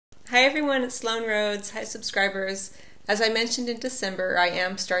Hi everyone, it's Sloane Rhodes. Hi subscribers. As I mentioned in December, I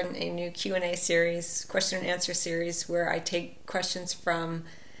am starting a new Q&A series, question and answer series, where I take questions from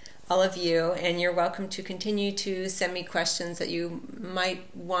all of you, and you're welcome to continue to send me questions that you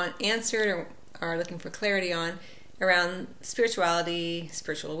might want answered or are looking for clarity on around spirituality,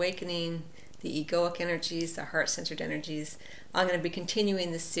 spiritual awakening, the egoic energies, the heart-centered energies. I'm going to be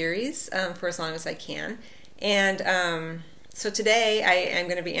continuing this series for as long as I can. And so today I am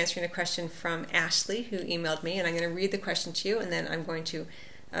going to be answering a question from Ashley, who emailed me, and I'm going to read the question to you, and then I'm going to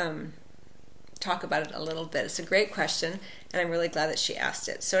talk about it a little bit. It's a great question, and I'm really glad that she asked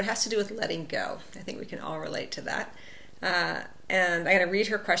it. So it has to do with letting go. I think we can all relate to that. And I'm going to read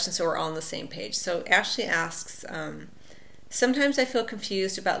her question so we're all on the same page. So Ashley asks, sometimes I feel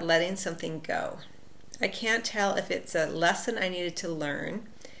confused about letting something go. I can't tell if it's a lesson I needed to learn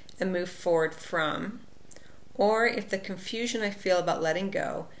and move forward from, or if the confusion I feel about letting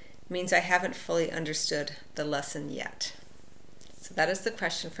go means I haven't fully understood the lesson yet. So that is the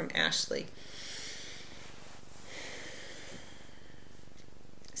question from Ashley.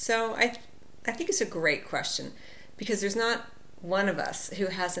 So I think it's a great question, because there's not one of us who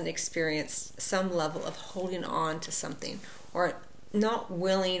hasn't experienced some level of holding on to something, or not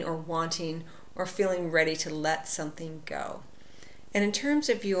willing or wanting or feeling ready to let something go. And in terms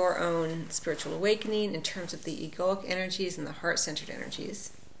of your own spiritual awakening, in terms of the egoic energies and the heart-centered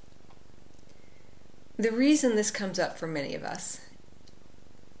energies, the reason this comes up for many of us,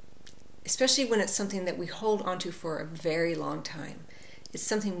 especially when it's something that we hold onto for a very long time, it's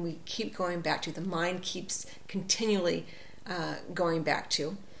something we keep going back to, the mind keeps continually going back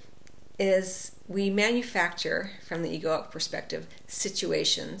to, is we manufacture, from the egoic perspective,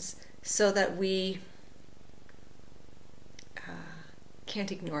 situations so that we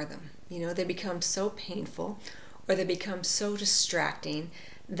can't ignore them. You know, they become so painful, or they become so distracting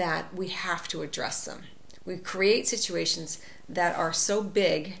that we have to address them. We create situations that are so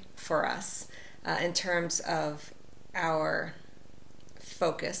big for us in terms of our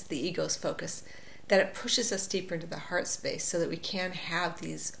focus, the ego's focus, that it pushes us deeper into the heart space so that we can have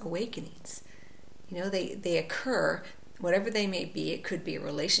these awakenings. You know, they occur, whatever they may be. It could be a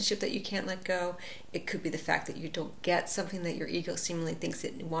relationship that you can't let go. It could be the fact that you don't get something that your ego seemingly thinks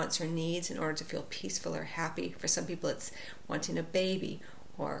it wants or needs in order to feel peaceful or happy. For some people, it's wanting a baby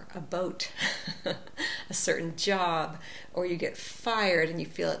or a boat, a certain job, or you get fired and you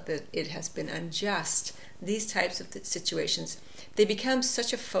feel that it has been unjust. These types of situations, they become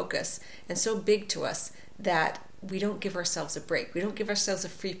such a focus and so big to us that we don't give ourselves a break. We don't give ourselves a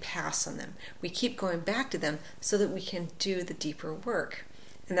free pass on them. We keep going back to them so that we can do the deeper work.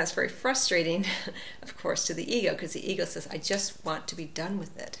 And that's very frustrating, of course, to the ego, because the ego says, I just want to be done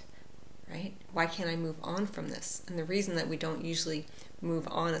with it, right? Why can't I move on from this? And the reason that we don't usually move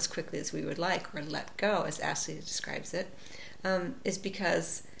on as quickly as we would like, or let go, as Ashley describes it, is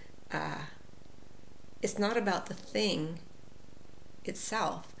because it's not about the thing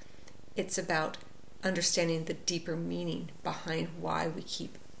itself. It's about understanding the deeper meaning behind why we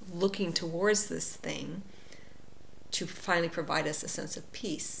keep looking towards this thing to finally provide us a sense of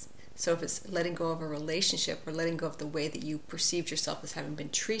peace. So if it's letting go of a relationship, or letting go of the way that you perceived yourself as having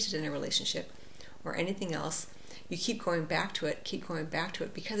been treated in a relationship, or anything else, you keep going back to it,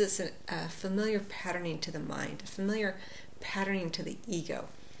 because it's a familiar patterning to the mind, a familiar patterning to the ego,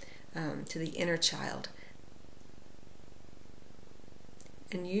 to the inner child.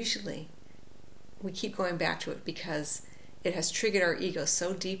 And usually we keep going back to it because it has triggered our ego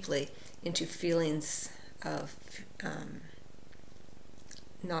so deeply into feelings of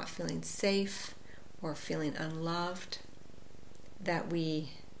not feeling safe or feeling unloved, that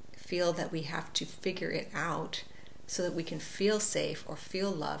we feel that we have to figure it out so that we can feel safe or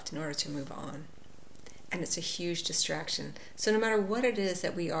feel loved in order to move on. And it's a huge distraction. So no matter what it is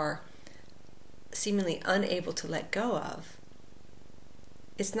that we are seemingly unable to let go of,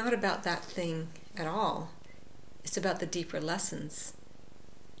 it's not about that thing at all. It's about the deeper lessons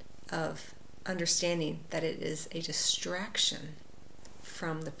of understanding that it is a distraction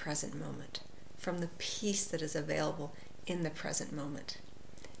from the present moment, from the peace that is available in the present moment.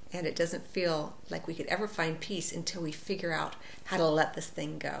 And it doesn't feel like we could ever find peace until we figure out how to let this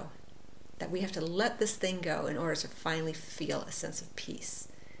thing go. That we have to let this thing go in order to finally feel a sense of peace.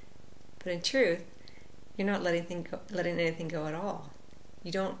 But in truth, you're not letting anything go at all.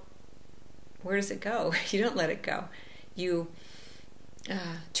 You don't. Where does it go? You don't let it go. You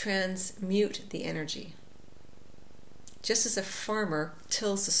transmute the energy. Just as a farmer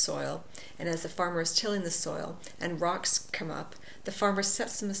tills the soil, and as the farmer is tilling the soil and rocks come up, the farmer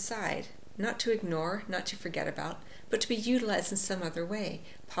sets them aside, not to ignore, not to forget about, but to be utilized in some other way,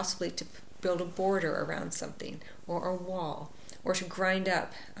 possibly to build a border around something, or a wall, or to grind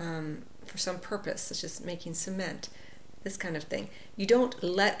up for some purpose, such as making cement, this kind of thing. You don't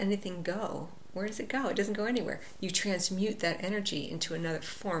let anything go. Where does it go? It doesn't go anywhere. You transmute that energy into another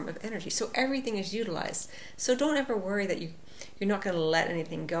form of energy. So everything is utilized. So don't ever worry that you're not going to let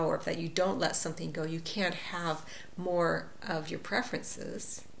anything go, or if that you don't let something go, you can't have more of your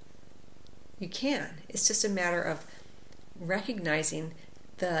preferences. You can. It's just a matter of recognizing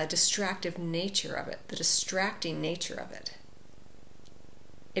the distractive nature of it, the distracting nature of it.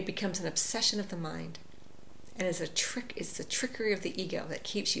 It becomes an obsession of the mind. And it's the trickery of the ego that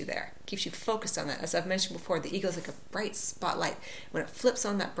keeps you there, keeps you focused on that. As I've mentioned before, the ego is like a bright spotlight. When it flips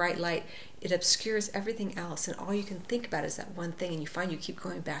on that bright light, it obscures everything else, and all you can think about is that one thing, and you find you keep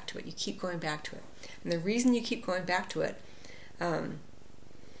going back to it, you keep going back to it. And the reason you keep going back to it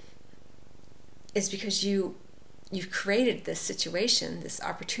is because you've created this situation, this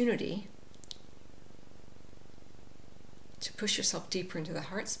opportunity, to push yourself deeper into the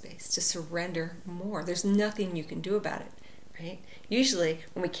heart space, to surrender more. There's nothing you can do about it, right? Usually,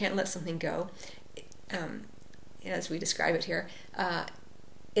 when we can't let something go, as we describe it here,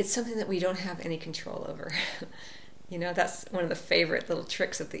 it's something that we don't have any control over. That's one of the favorite little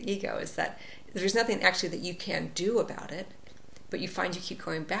tricks of the ego, is that there's nothing actually that you can do about it, but you find you keep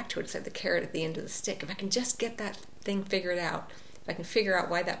going back to it. It's like the carrot at the end of the stick. If I can just get that thing figured out, if I can figure out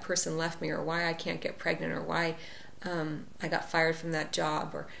why that person left me, or why I can't get pregnant, or why I got fired from that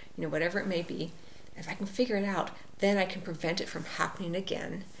job, or whatever it may be, if I can figure it out, then I can prevent it from happening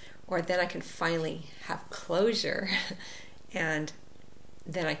again, or then I can finally have closure, and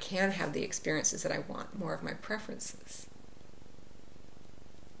then I can have the experiences that I want, more of my preferences.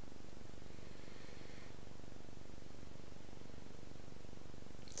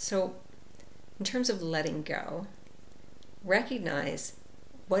 So, in terms of letting go, recognize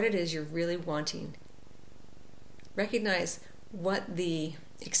what it is you're really wanting. Recognize what the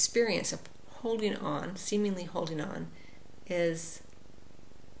experience of holding on, seemingly holding on, is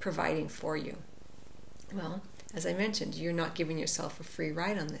providing for you. Well, as I mentioned, you're not giving yourself a free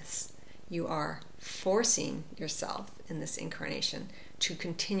ride on this. You are forcing yourself in this incarnation to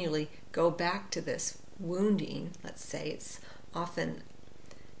continually go back to this wounding. Let's say it's often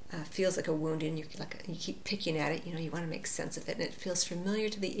feels like a wounding. You keep picking at it. You want to make sense of it, and it feels familiar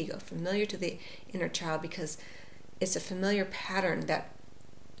to the ego, familiar to the inner child, because it's a familiar pattern that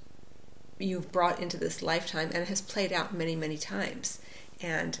you've brought into this lifetime and has played out many, many times.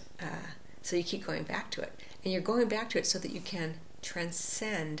 And so you keep going back to it. And you're going back to it so that you can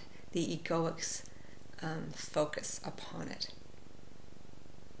transcend the egoic's focus upon it.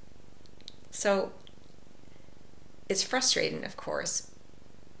 So it's frustrating, of course,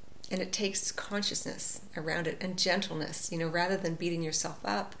 and it takes consciousness around it and gentleness, rather than beating yourself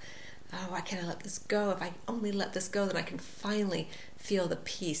up. Oh, why can't I let this go? If I only let this go, then I can finally feel the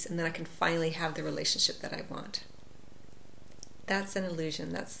peace, and then I can finally have the relationship that I want. That's an illusion.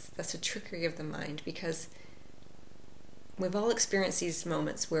 That's a trickery of the mind, because we've all experienced these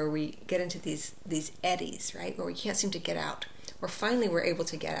moments where we get into these eddies, right? Where we can't seem to get out. Or finally we're able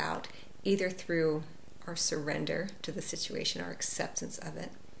to get out, either through our surrender to the situation, our acceptance of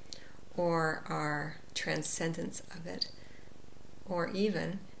it, or our transcendence of it, or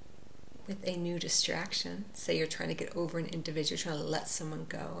even with a new distraction. Say you're trying to get over an individual, trying to let someone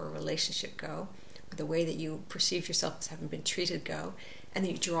go, or a relationship go, or the way that you perceive yourself as having been treated go, and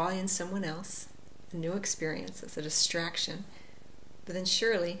then you draw in someone else, a new experience. It's a distraction. But then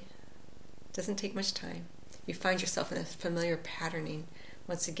surely, it doesn't take much time, you find yourself in a familiar patterning,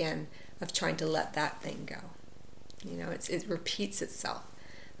 once again, of trying to let that thing go. It repeats itself.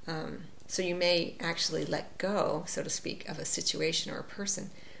 So you may actually let go, so to speak, of a situation or a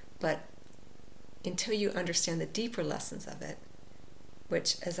person, but until you understand the deeper lessons of it,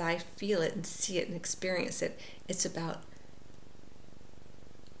 which, as I feel it and see it and experience it, it's about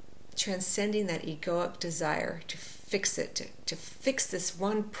transcending that egoic desire to fix it, to fix this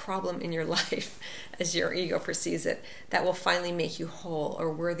one problem in your life, as your ego perceives it, that will finally make you whole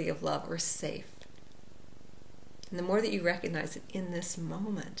or worthy of love or safe. And the more that you recognize it in this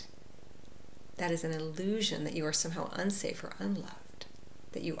moment, that is an illusion that you are somehow unsafe or unloved,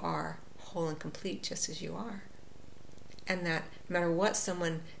 that you are whole and complete just as you are. And that no matter what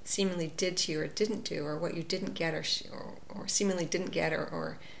someone seemingly did to you or didn't do, or what you didn't get or seemingly didn't get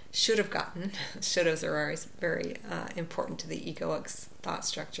or should have gotten, should-haves are always very important to the egoic's thought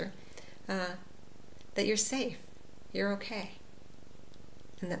structure, that you're safe, you're okay,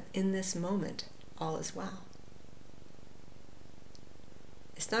 and that in this moment, all is well.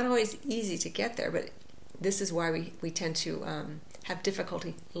 It's not always easy to get there, but this is why we tend to have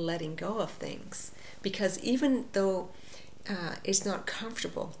difficulty letting go of things. Because even though it's not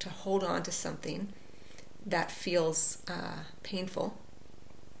comfortable to hold on to something that feels painful,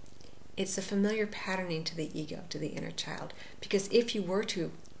 it's a familiar patterning to the ego, to the inner child. Because if you were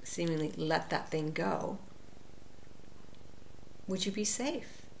to seemingly let that thing go, would you be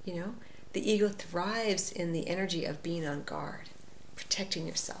safe? You know, the ego thrives in the energy of being on guard, protecting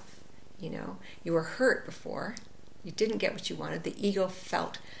yourself. You know, you were hurt before, you didn't get what you wanted. The ego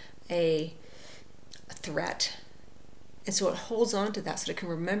felt a threat, and so it holds on to that so that it can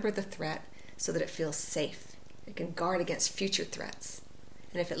remember the threat, so that it feels safe. It can guard against future threats.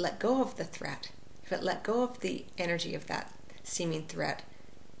 And if it let go of the threat, if it let go of the energy of that seeming threat,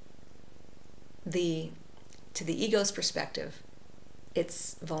 to the ego's perspective,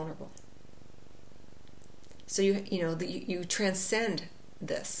 it's vulnerable. So you transcend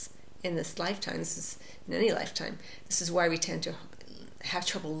this in this lifetime. This is in any lifetime. This is why we tend to have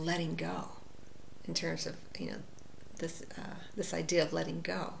trouble letting go, in terms of this idea of letting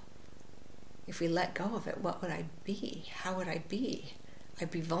go. If we let go of it, what would I be? How would I be?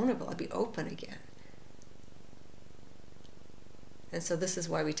 I'd be vulnerable. I'd be open again. And so this is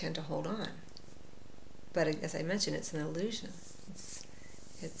why we tend to hold on. But as I mentioned, it's an illusion.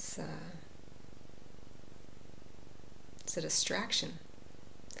 It's a distraction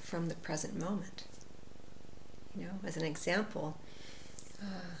from the present moment. You know, as an example,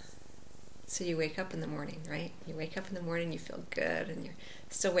 so you wake up in the morning, right? You wake up in the morning, you feel good, and you're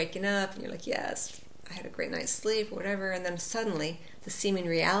still waking up, and you're like, yes, I had a great night's sleep, or whatever, and then suddenly the seeming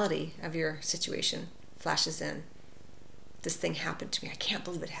reality of your situation flashes in. This thing happened to me. I can't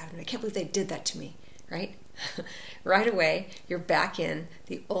believe it happened. I can't believe they did that to me, right? Right away, you're back in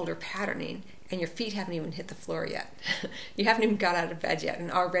the older patterning, and your feet haven't even hit the floor yet. You haven't even got out of bed yet,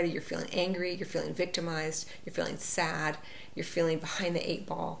 and already you're feeling angry, you're feeling victimized, you're feeling sad, you're feeling behind the 8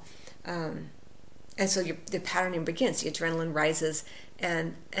 ball. And so the patterning begins. The adrenaline rises,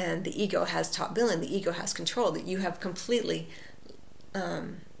 and the ego has top billing. The ego has control. That you have completely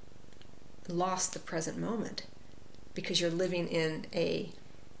lost the present moment, because you're living in a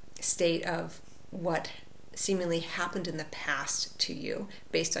state of what seemingly happened in the past to you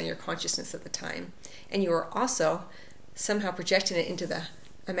based on your consciousness at the time. And you are also somehow projecting it into the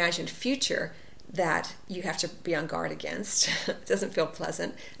imagined future that you have to be on guard against. It doesn't feel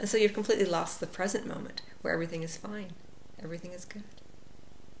pleasant. And so you've completely lost the present moment where everything is fine. Everything is good.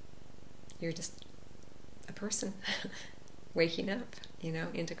 You're just a person waking up,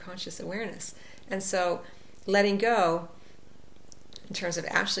 into conscious awareness. And so letting go, in terms of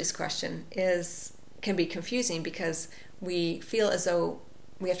Ashley's question, can be confusing, because we feel as though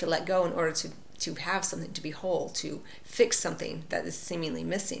we have to let go in order to have something, to be whole, to fix something that is seemingly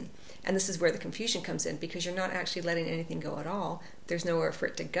missing. And this is where the confusion comes in, because you're not actually letting anything go at all. There's nowhere for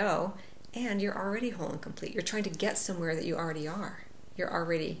it to go, and you're already whole and complete. You're trying to get somewhere that you already are. You're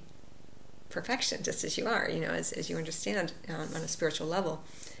already perfection, just as you are, as you understand on a spiritual level,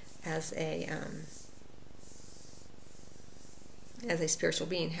 as a spiritual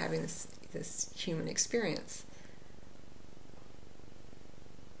being having this human experience.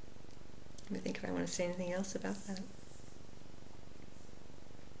 Let me think if I want to say anything else about that.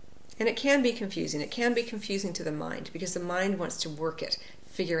 And it can be confusing. It can be confusing to the mind, because the mind wants to work it,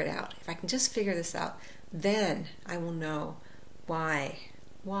 figure it out. If I can just figure this out, then I will know why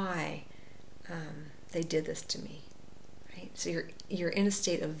they did this to me. Right? So you're in a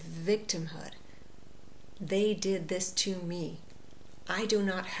state of victimhood. They did this to me. I do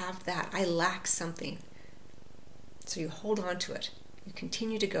not have that. I lack something. So you hold on to it. You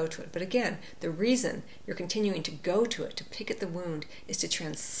continue to go to it. But again, the reason you're continuing to go to it, to pick at the wound, is to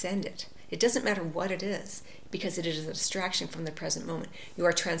transcend it. It doesn't matter what it is, because it is a distraction from the present moment. You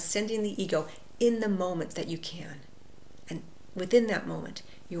are transcending the ego in the moment that you can. And within that moment,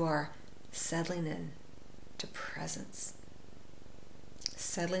 you are settling in to presence.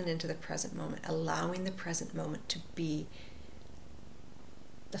 Settling into the present moment, allowing the present moment to be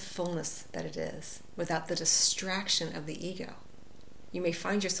the fullness that it is, without the distraction of the ego. You may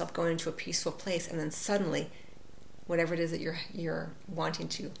find yourself going into a peaceful place, and then suddenly, whatever it is that you're wanting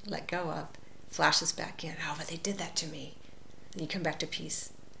to let go of flashes back in. Oh, but they did that to me. And you come back to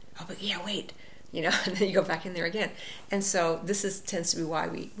peace. Oh, but yeah, wait. And then you go back in there again. And so this tends to be why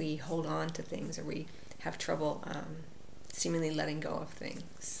we hold on to things, or we have trouble seemingly letting go of things.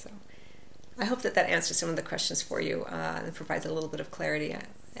 So I hope that answers some of the questions for you and provides a little bit of clarity.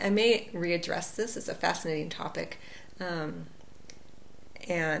 I may readdress this. It's a fascinating topic.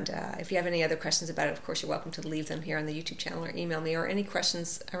 And if you have any other questions about it, of course, you're welcome to leave them here on the YouTube channel or email me, or any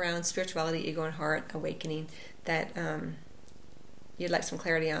questions around spirituality, ego and heart, awakening that you'd like some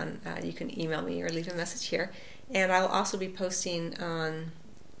clarity on, you can email me or leave a message here. And I'll also be posting on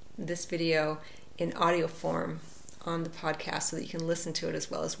this video in audio form on the podcast so that you can listen to it as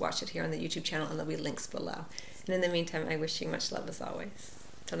well as watch it here on the YouTube channel, and there'll be links below. And in the meantime, I wish you much love as always.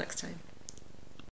 Till next time.